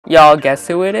Y'all, guess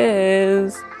who it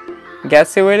is?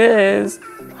 Guess who it is?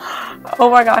 Oh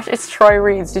my gosh, it's Troy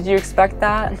Reads. Did you expect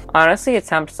that? I honestly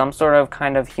attempt some sort of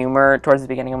kind of humor towards the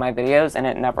beginning of my videos and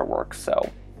it never works,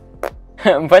 so.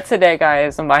 But today,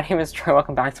 guys, my name is Troy.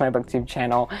 Welcome back to my booktube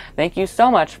channel. Thank you so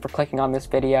much for clicking on this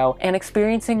video and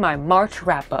experiencing my March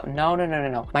wrap-up. No.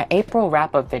 My April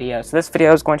wrap-up video. So this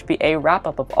video is going to be a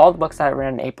wrap-up of all the books that I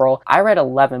read in April. I read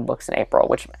 11 books in April,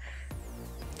 which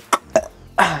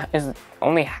is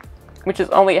only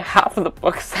half of the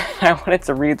books that I wanted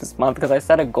to read this month, because I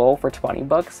set a goal for 20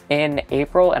 books in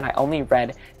April and I only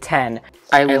read 10.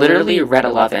 I literally read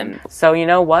 11. So you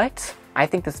know what? I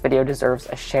think this video deserves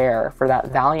a share for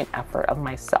that valiant effort of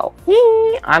myself.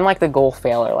 I'm like the goal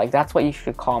failure, like that's what you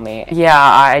should call me. Yeah,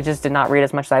 I just did not read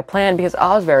as much as I planned because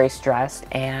I was very stressed,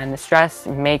 and stress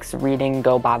makes reading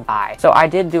go bye-bye. So I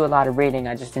did do a lot of reading,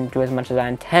 I just didn't do as much as I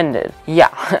intended.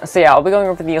 Yeah, so yeah, I'll be going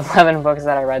over the 11 books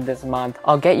that I read this month.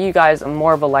 I'll get you guys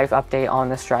more of a life update on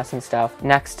the stress and stuff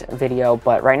next video,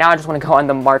 but right now I just want to go on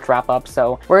the March wrap-up.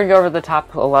 So we're gonna go over the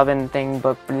top 11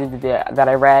 book that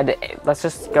I read. Let's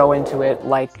just go into it.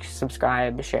 Like,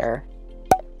 subscribe, share.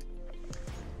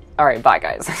 Alright, bye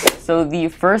guys. So the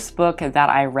first book that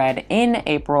I read in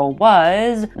April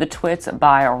was The Twits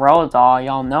by Roald Dahl.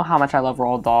 Y'all know how much I love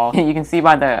Roald Dahl. You can see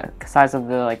by the size of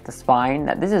the spine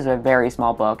that this is a very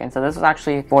small book. And so this was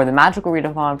actually for the magical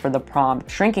readathon for the prompt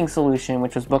Shrinking Solution,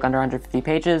 which was book under 150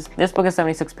 pages. This book is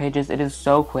 76 pages. It is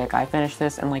so quick. I finished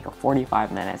this in like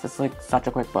 45 minutes. It's like such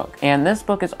a quick book. And this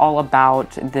book is all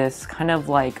about this kind of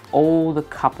like old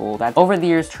couple that over the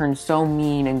years turned so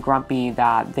mean and grumpy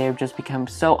that they've just become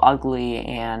so ugly,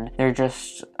 and they're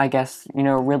just, I guess, you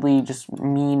know, really just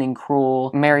mean and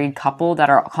cruel married couple that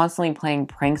are constantly playing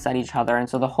pranks at each other. And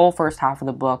so the whole first half of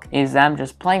the book is them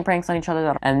just playing pranks on each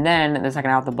other, and then the second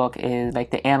half of the book is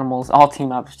like the animals all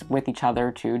team up with each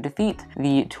other to defeat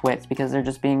the Twits because they're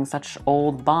just being such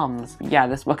old bums. Yeah,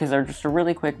 this book is just a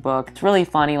really quick book. It's really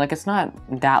funny. Like, it's not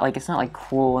that, like, it's not like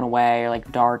cruel in a way or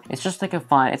like dark. It's just like a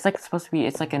fun, it's like supposed to be,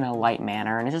 it's like in a light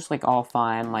manner, and it's just like all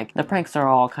fun. Like the pranks are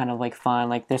all kind of like fun.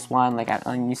 Like this one, like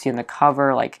you see in the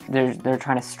cover, like they're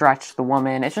trying to stretch the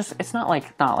woman. It's just, it's not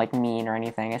like mean or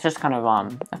anything. It's just kind of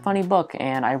a funny book,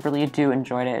 and I really do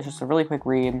enjoyed it. It's just a really quick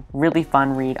read, really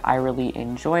fun read. I really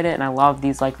enjoyed it, and I love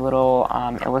these like little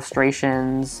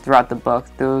illustrations throughout the book.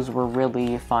 Those were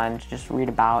really fun to just read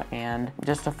about, and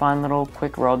just a fun little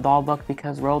quick Roald Dahl book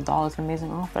because Roald Dahl is an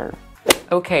amazing author.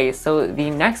 Okay, so the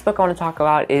next book I want to talk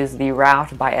about is The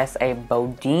Raft by S.A.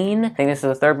 Bodine. I think this is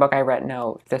the third book I read.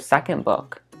 No, the second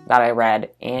book that I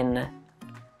read in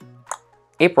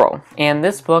April. And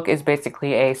this book is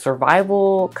basically a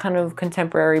survival kind of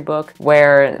contemporary book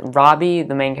where Robbie,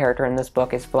 the main character in this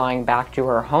book, is flying back to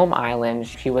her home island.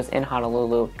 She was in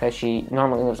Honolulu because she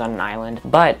normally lives on an island.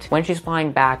 But when she's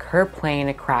flying back, her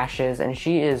plane crashes and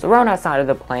she is thrown outside of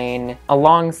the plane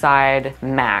alongside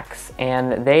Max.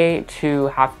 And they two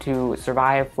have to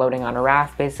survive floating on a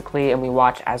raft basically. And we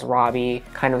watch as Robbie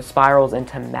kind of spirals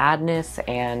into madness,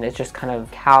 and it's just kind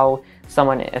of how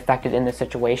someone affected in this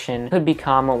situation could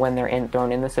become when they're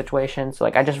thrown in the situation. So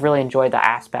like, I just really enjoyed the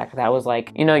aspect that was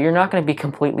like, you know, you're not going to be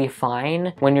completely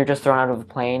fine when you're just thrown out of a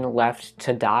plane left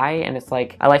to die. And it's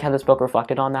like, I like how this book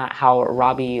reflected on that, how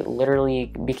Robbie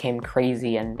literally became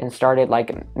crazy and started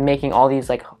like making all these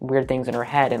like weird things in her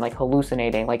head and like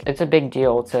hallucinating. Like, it's a big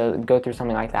deal to go through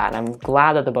something like that, and I'm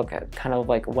glad that the book kind of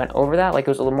like went over that. Like, it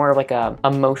was a little more of like a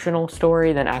emotional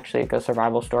story than actually like a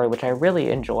survival story, which I really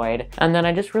enjoyed. And then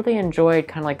I just really enjoyed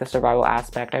kind of like the survival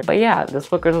aspect. But yeah, this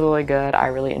book was really good. I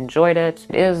really enjoyed it.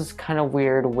 It is kind of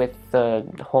weird with the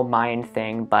whole mind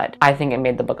thing, but I think it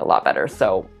made the book a lot better.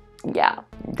 So yeah,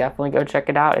 definitely go check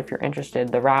it out if you're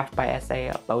interested. The Raft by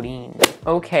S.A. Bodine.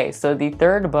 Okay, so the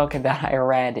third book that I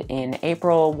read in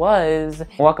April was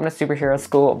Welcome to Superhero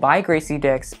School by Gracie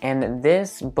Dix, and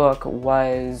this book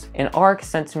was an arc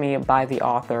sent to me by the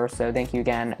author, so thank you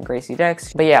again, Gracie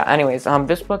Dix. But yeah, anyways,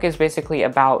 this book is basically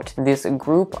about this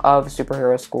group of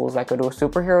superhero schools that go to a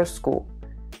superhero school.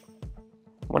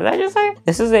 What did I just say?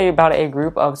 This is about a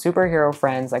group of superhero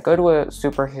friends that go to a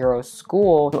superhero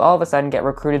school who all of a sudden get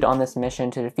recruited on this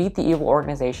mission to defeat the evil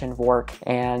organization Vork.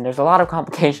 And there's a lot of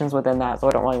complications within that, so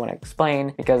I don't really want to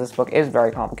explain because this book is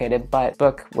very complicated. But this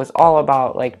book was all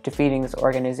about like defeating this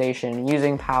organization,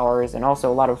 using powers, and also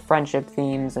a lot of friendship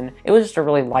themes. And it was just a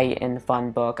really light and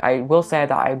fun book. I will say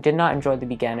that I did not enjoy the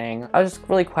beginning. I was just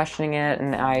really questioning it,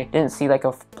 and I didn't see like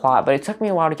a plot, but it took me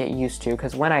a while to get used to,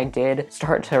 because when I did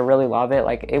start to really love it,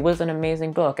 like like, it was an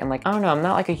amazing book. And like, I don't know, I'm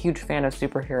not like a huge fan of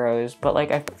superheroes, but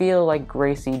like, I feel like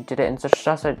Gracie did it in such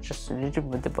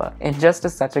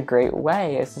a great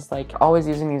way. It's just like always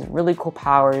using these really cool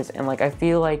powers, and like I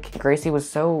feel like Gracie was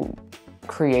so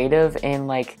creative and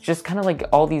like just kind of like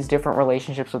all these different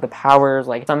relationships with the powers.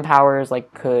 Like some powers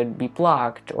like could be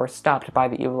blocked or stopped by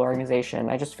the evil organization.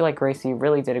 I just feel like Gracie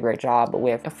really did a great job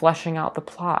with fleshing out the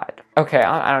plot. Okay,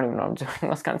 I don't even know what I'm doing.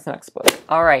 Let's go on to the next book.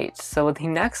 Alright, so the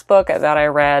next book that I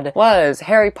read was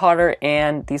Harry Potter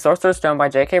and the Sorcerer's Stone by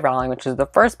J.K. Rowling, which is the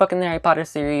first book in the Harry Potter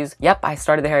series. Yep, I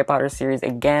started the Harry Potter series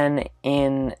again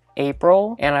in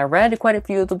April, and I read quite a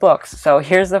few of the books. So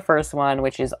here's the first one,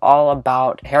 which is all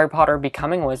about Harry Potter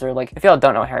becoming a wizard. Like, if y'all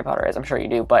don't know what Harry Potter is, I'm sure you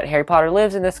do, but Harry Potter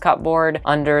lives in this cupboard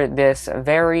under this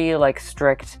very like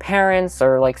strict parents,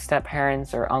 or like step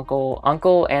parents, or aunt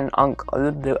and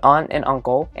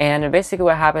uncle. And basically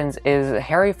what happens is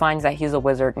Harry finds that he's a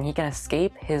wizard and he can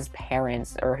escape his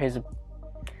parents, or his,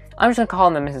 I'm just gonna call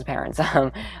them his parents.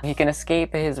 He can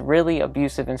escape his really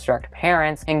abusive and strict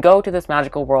parents and go to this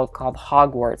magical world called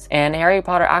Hogwarts. And Harry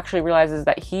Potter actually realizes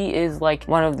that he is like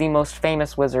one of the most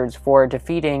famous wizards for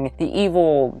defeating the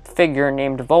evil figure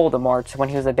named Voldemort when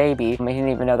he was a baby. He didn't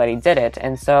even know that he did it.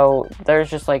 And so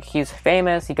there's just like, he's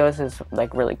famous, he goes to this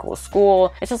like really cool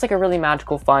school. It's just like a really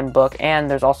magical, fun book. And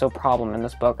there's also a problem in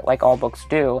this book, like all books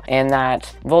do, and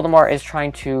that Voldemort is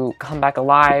trying to come back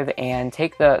alive and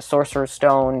take the Sorcerer's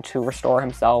Stone to restore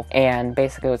himself. And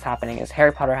basically what's happening is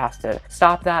Harry Potter has to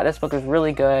stop that. This book is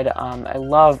really good. I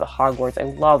love Hogwarts. I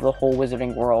love the whole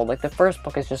wizarding world. Like the first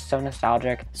book is just so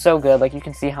nostalgic, so good. Like you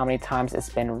can see how many times it's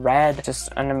been read. Just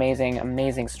an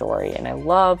amazing story, and I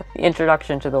love the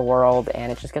introduction to the world,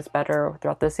 and it just gets better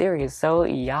throughout the series. So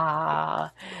yeah,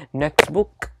 next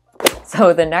book.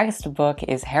 So the next book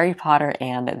is Harry Potter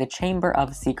and the Chamber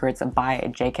of Secrets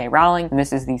by J.K. Rowling. And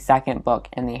this is the second book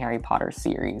in the Harry Potter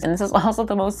series. And this is also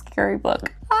the most scary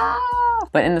book.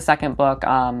 But in the second book,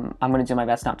 I'm gonna do my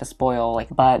best not to spoil,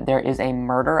 but there is a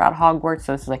murder at Hogwarts.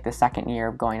 So this is like the second year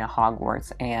of going to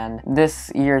Hogwarts, and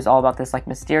this year is all about this like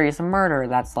mysterious murder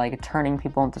that's like turning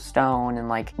people into stone, and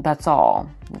like that's all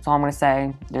I'm gonna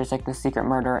say. There's like this secret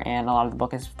murder, and a lot of the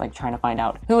book is like trying to find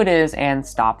out who it is and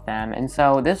stop them. And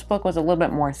so this book was a little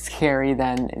bit more scary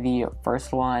than the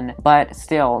first one, but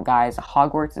still, guys,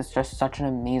 Hogwarts is just such an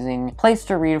amazing place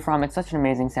to read from. It's such an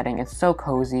amazing setting. It's so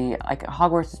cozy. Like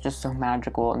Hogwarts is just so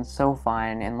magical and so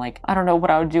fun, and like I don't know what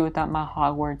I would do without my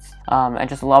Hogwarts. I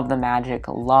just love the magic,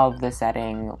 love the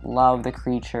setting, love the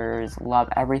creatures, love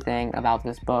everything about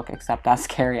this book except that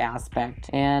scary aspect.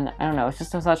 And I don't know, it's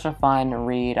just such a fun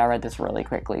read. I read this really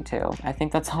quickly too. I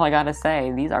think that's all I gotta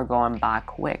say. These are going by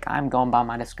quick. I'm going by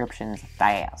my descriptions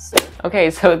fast. Okay,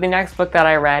 so the next book that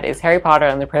I read is Harry Potter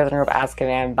and the Prisoner of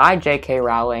Azkaban by J.K.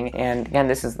 Rowling, and again,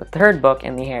 this is the third book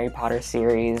in the Harry Potter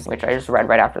series, which I just read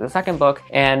right after the second book.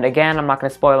 And again, I'm not going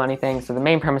to spoil anything. So the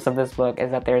main premise of this book is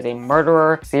that there's a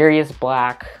murderer, Sirius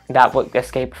Black, that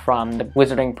escaped from the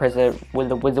wizarding prison,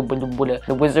 the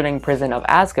wizarding prison of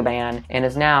Azkaban, and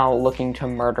is now looking to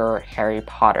murder Harry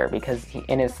Potter because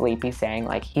in his sleep he's saying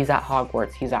like he's at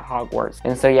Hogwarts, he's at Hogwarts.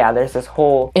 And so yeah, there's this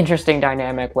whole interesting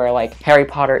dynamic where like Harry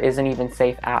Potter isn't even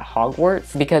safe at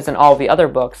Hogwarts, because in all the other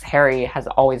books Harry has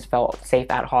always felt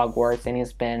safe at Hogwarts, and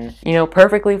he's been, you know,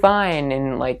 perfectly fine,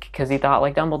 and like because he thought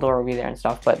like Dumbledore would be there and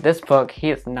stuff. But this book,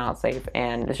 he is not safe,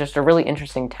 and it's just a really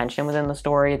interesting tension within the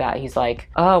story that he's like,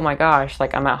 oh my gosh,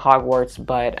 like I'm at Hogwarts,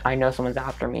 but I know someone's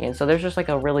after me. And so there's just like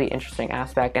a really interesting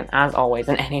aspect. And as always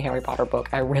in any Harry Potter book,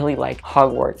 I really like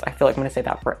Hogwarts. I feel like I'm gonna say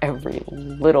that for every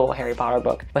little Harry Potter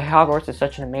book, but Hogwarts is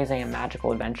such an amazing and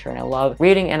magical adventure, and I love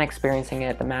reading and experiencing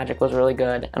it. The magic was really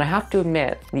good, and I have to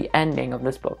admit the ending of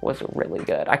this book was really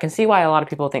good. I can see why a lot of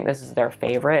people think this is their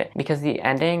favorite, because the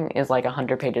ending is like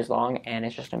 100 pages long and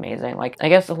it's just amazing. Like I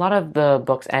guess a lot of the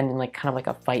books end in like kind of like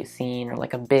a fight scene or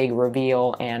like a big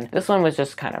reveal, and this one was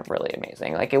just kind of really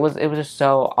amazing. Like it was just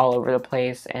so all over the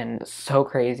place and so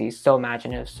crazy, so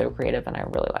imaginative, so creative, and I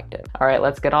really liked it. All right,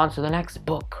 let's get on to the next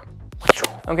book.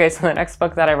 Okay, so the next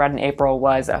book that I read in April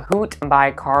was A Hoot by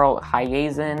Carl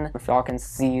Hiaasen, if y'all can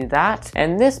see that.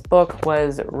 And this book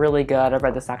was really good. I've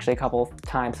read this actually a couple of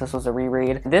times. This was a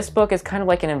reread. This book is kind of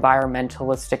like an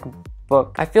environmentalistic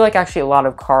book. I feel like actually a lot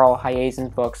of Carl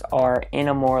Hiaasen's books are in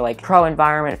a more like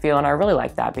pro-environment feel, and I really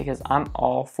like that because I'm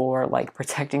all for like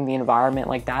protecting the environment.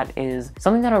 Like that is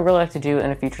something that I really like to do in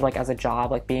the future, like as a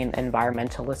job, like being an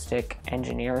environmentalistic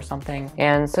engineer or something.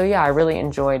 And so yeah, I really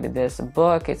enjoyed this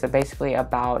book. It's basically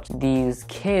about these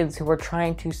kids who are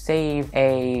trying to save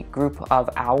a group of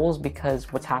owls,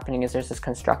 because what's happening is there's this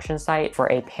construction site for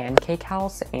a pancake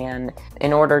house, and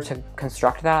in order to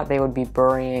construct that, they would be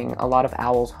burying a lot of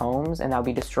owls' homes. bombs, and that would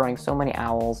be destroying so many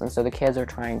owls. And so the kids are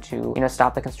trying to, you know,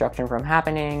 stop the construction from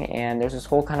happening. And there's this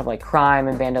whole kind of like crime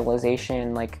and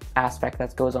vandalization like aspect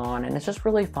that goes on. And it's just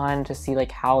really fun to see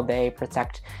like how they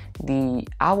protect the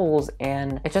owls,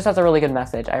 and it just has a really good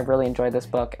message. I really enjoyed this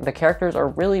book. The characters are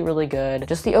really, really good.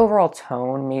 Just the overall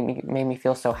tone made me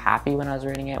feel so happy when I was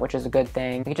reading it, which is a good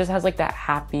thing. It just has like that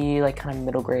happy, like kind of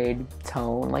middle grade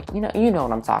tone. Like, you know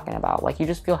what I'm talking about. Like, you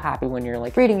just feel happy when you're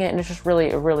like reading it, and it's just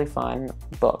really a really fun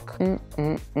book. Hoot,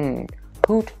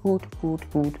 hoot, hoot,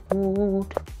 hoot,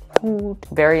 hoot, hoot.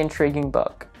 Very intriguing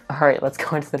book. All right, let's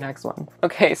go into the next one.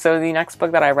 Okay, so the next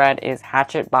book that I read is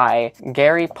Hatchet by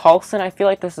Gary Paulson. I feel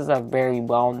like this is a very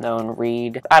well-known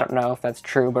read. I don't know if that's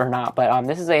true or not, but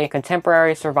this is a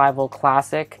contemporary survival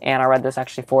classic, and I read this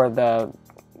actually for the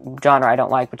genre I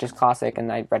don't like, which is classic,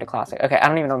 and I read a classic. Okay, I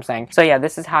don't even know what I'm saying. So yeah,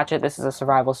 this is Hatchet. This is a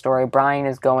survival story. Brian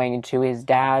is going to his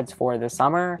dad's for the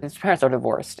summer. His parents are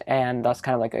divorced, and that's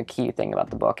kind of like a key thing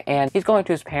about the book. And he's going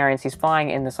to his parents. He's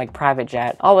flying in this like private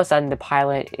jet. All of a sudden, the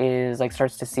pilot is like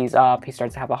starts to seize up. He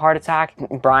starts to have a heart attack.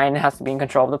 Brian has to be in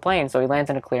control of the plane, so he lands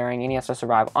in a clearing, and he has to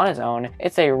survive on his own.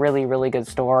 It's a really, really good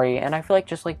story, and I feel like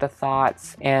just like the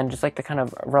thoughts and just like the kind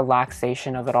of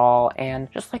relaxation of it all,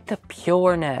 and just like the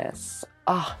pureness.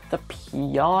 The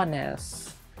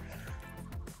pureness.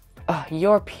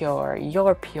 You're pure,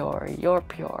 you're pure, you're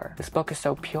pure. This book is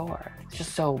so pure. It's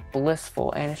just so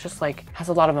blissful, and it's just like has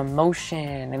a lot of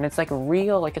emotion, and it's like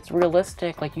real, like it's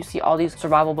realistic. Like you see all these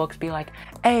survival books be like,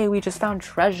 hey, we just found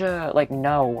treasure. Like,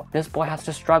 no, this boy has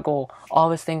to struggle. All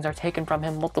of his things are taken from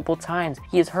him multiple times.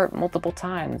 He is hurt multiple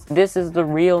times. This is the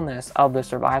realness of the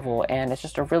survival, and it's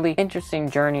just a really interesting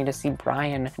journey to see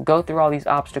Brian go through all these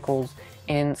obstacles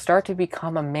and start to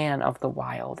become a man of the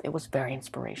wild. It was very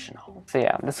inspirational. So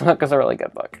yeah, this book is a really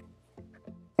good book.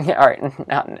 Yeah, all right,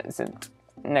 now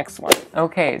next one.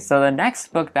 Okay, so the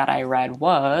next book that I read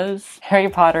was Harry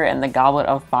Potter and the Goblet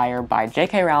of Fire by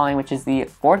J.K. Rowling, which is the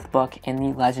 4th book in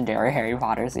the legendary Harry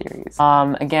Potter series.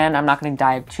 Again, I'm not going to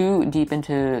dive too deep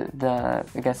into the,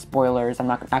 I guess, spoilers. I'm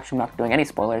not doing any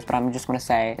spoilers, but I'm just going to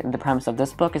say the premise of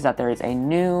this book is that there is a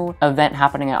new event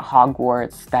happening at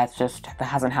Hogwarts that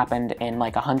hasn't happened in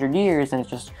like 100 years, and it's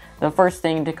just the first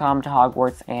thing to come to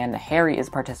Hogwarts, and Harry is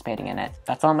participating in it.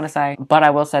 That's all I'm going to say. But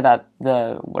I will say that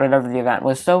whatever the event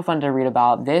was so fun to read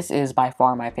about. This is by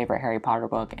far my favorite Harry Potter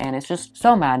book, and it's just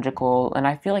so magical, and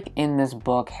I feel like in this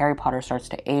book, Harry Potter starts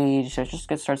to age, so it just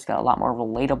starts to get a lot more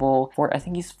relatable. I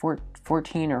think he's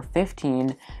 14 or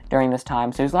 15 during this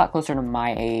time, so he's a lot closer to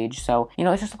my age, so, you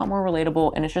know, it's just a lot more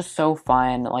relatable, and it's just so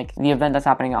fun. Like, the event that's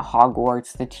happening at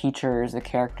Hogwarts, the teachers, the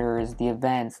characters, the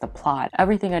events, the plot,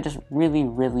 everything I just really,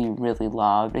 really, really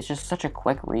loved. It's just such a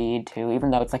quick read, too,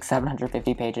 even though it's like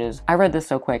 750 pages. I read this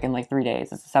so quick in like 3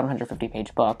 days. It's a 750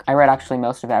 page book. I read actually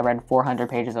most of it. I read 400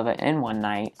 pages of it in one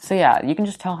night. So yeah, you can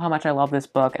just tell how much I love this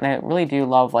book, and I really do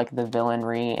love like the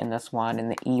villainry in this one and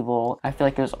the evil. I feel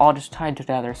like it was all just tied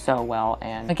together so well,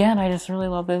 and again, I just really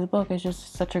love this book. It's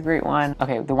just such a great one.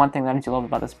 Okay, the one thing that I do love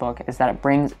about this book is that it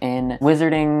brings in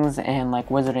wizardings and like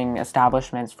wizarding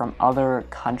establishments from other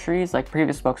countries. Like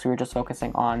previous books, we were just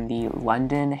focusing on the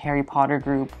London Harry Potter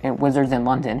group and wizards in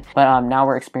London, but now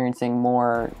we're experiencing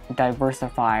more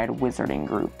diversified wizarding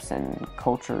groups and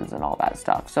cultures and all that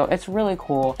stuff. So it's really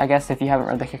cool. I guess if you haven't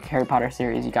read the Harry Potter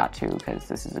series, you got to, because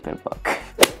this is a good book.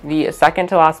 The second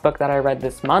to last book that I read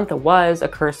this month was A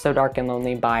Curse So Dark and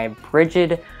Lonely by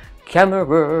Bridget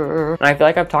Kemmerer. And I feel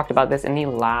like I've talked about this in the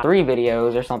last 3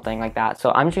 videos or something like that,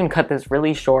 so I'm just gonna cut this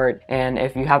really short, and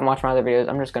if you haven't watched my other videos,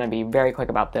 I'm just gonna be very quick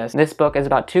about this. This book is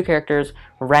about 2 characters,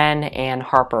 Ren and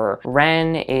Harper.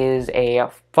 Ren is a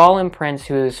fallen prince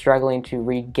who is struggling to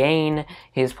regain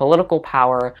his political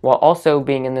power while also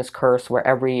being in this curse where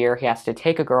every year he has to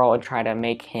take a girl and try to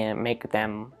make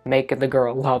the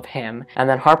girl love him. And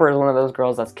then Harper is one of those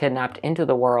girls that's kidnapped into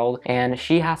the world, and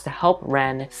she has to help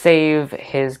Ren save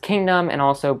his kingdom and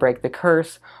also break the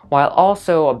curse, while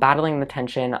also battling the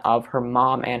tension of her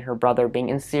mom and her brother being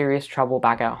in serious trouble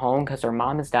back at home because her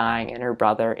mom is dying and her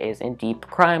brother is in deep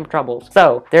crime troubles.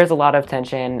 So there's a lot of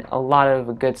tension, a lot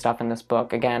of good stuff in this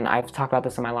book. Again, I've talked about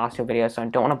this in my last 2 videos, so I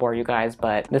don't want to bore you guys,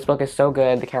 but this book is so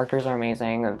good. The characters are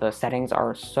amazing. The settings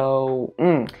are so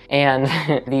and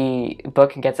the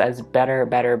book gets as better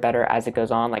as it goes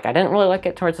on. Like, I didn't really like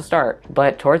it towards the start,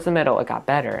 but towards the middle, it got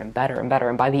better and better and better,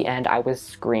 and by the end, I was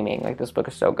screaming. Like, this book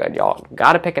is so good, y'all.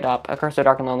 Gotta pick it up. A Curse So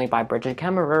Dark and Lonely by Bridget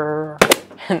Kemmerer.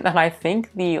 And then I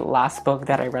think the last book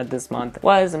that I read this month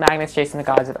was Magnus Chasing the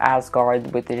Gods of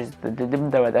Asgard, which is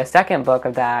the second book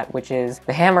of that, which is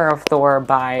The Hammer of Thor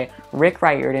by Rick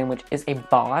Riordan, which is a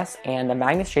boss, and the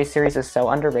Magnus Chase series is so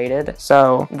underrated,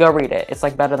 so go read it. It's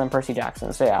like better than Percy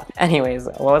Jackson, so yeah. Anyways,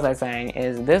 what was I saying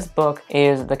is this book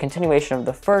is the continuation of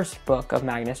the first book of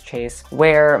Magnus Chase,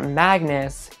 where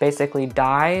Magnus basically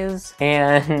dies,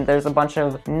 and there's a bunch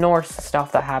of Norse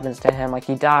stuff that happens to him. Like,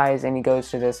 he dies and he goes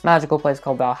to this magical place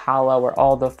called Valhalla where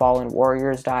all the fallen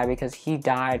warriors die because he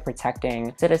died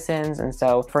protecting citizens. And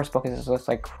so first book is this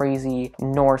like crazy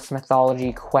Norse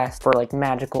mythology quest for like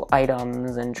magical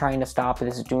items and trying to stop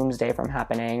this doomsday from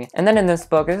happening. And then in this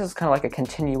book, this is kind of like a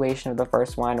continuation of the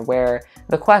first one where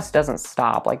the quest doesn't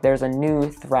stop. Like, there's a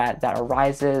new threat that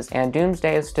arises and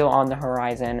doomsday is still on the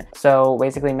horizon. So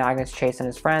basically Magnus Chase and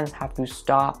his friends have to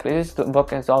stop. This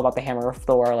book is all about the Hammer of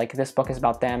Thor. Like, this book is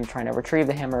about them trying to retrieve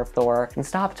the Hammer of Thor and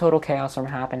stop total chaos from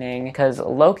happening, because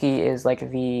Loki is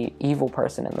like the evil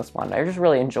person in this one. I just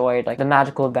really enjoyed like the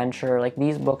magical adventure. Like,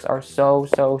 these books are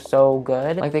so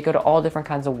good. Like, they go to all different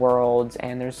kinds of worlds,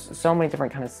 and there's so many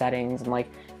different kind of settings and like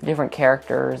different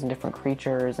characters and different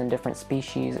creatures and different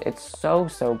species. It's so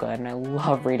good, and I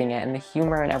love reading it, and the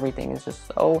humor and everything is just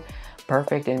so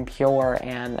perfect and pure.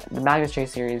 And the Magnus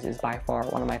Chase series is by far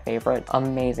one of my favorite.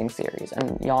 Amazing series,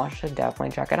 and y'all should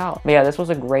definitely check it out. But yeah, this was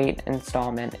a great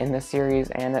installment in this series,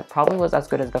 and it probably was as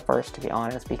good as the first, to be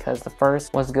honest, because the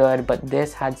first was good, but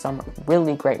this had some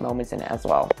really great moments in it as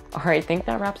well. All right, I think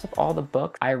that wraps up all the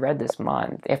books I read this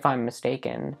month, if I'm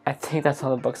mistaken. I think that's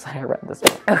all the books that I read this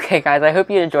month. Okay guys, I hope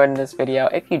you enjoyed this video.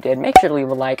 If you did, make sure to leave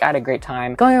a like. I had a great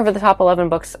time going over the top 11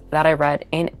 books that I read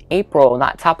in April.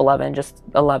 Not top 11, just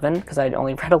 11, because I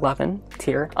only read 11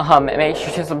 tier. Make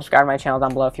sure to subscribe to my channel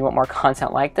down below if you want more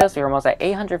content like this. We're almost at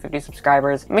 850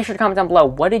 subscribers. Make sure to comment down below,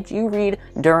 what did you read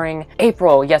during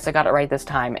April? Yes, I got it right this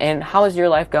time. And how is your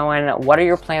life going? What are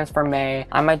your plans for May?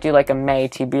 I might do like a May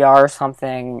TBR or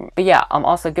something. But yeah,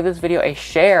 also give this video a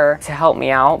share to help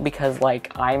me out, because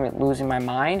like I'm losing my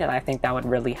mind and I think that would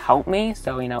really help me.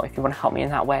 So, you know, if you want to help me in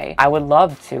that way, I would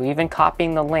love to. Even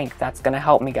copying the link, that's gonna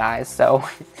help me, guys. So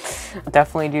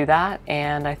definitely do that.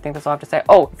 And I think that's all I have to say.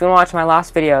 Oh, if you want to watch my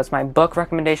last video, it's my book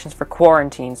recommendations for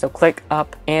quarantine. So click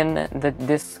up in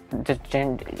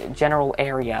the general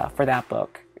area for that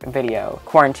book video.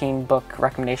 Quarantine book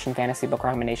recommendation, fantasy book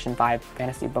recommendation, 5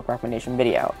 fantasy book recommendation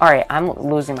video. All right, I'm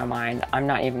losing my mind. I'm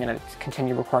not even gonna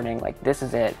continue recording. Like, this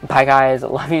is it. Bye guys,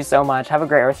 love you so much. Have a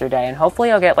great rest of your day, and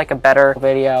hopefully I'll get like a better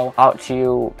video out to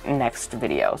you next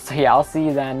video. So yeah, I'll see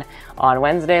you then on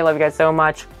Wednesday. Love you guys so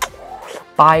much.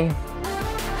 Bye.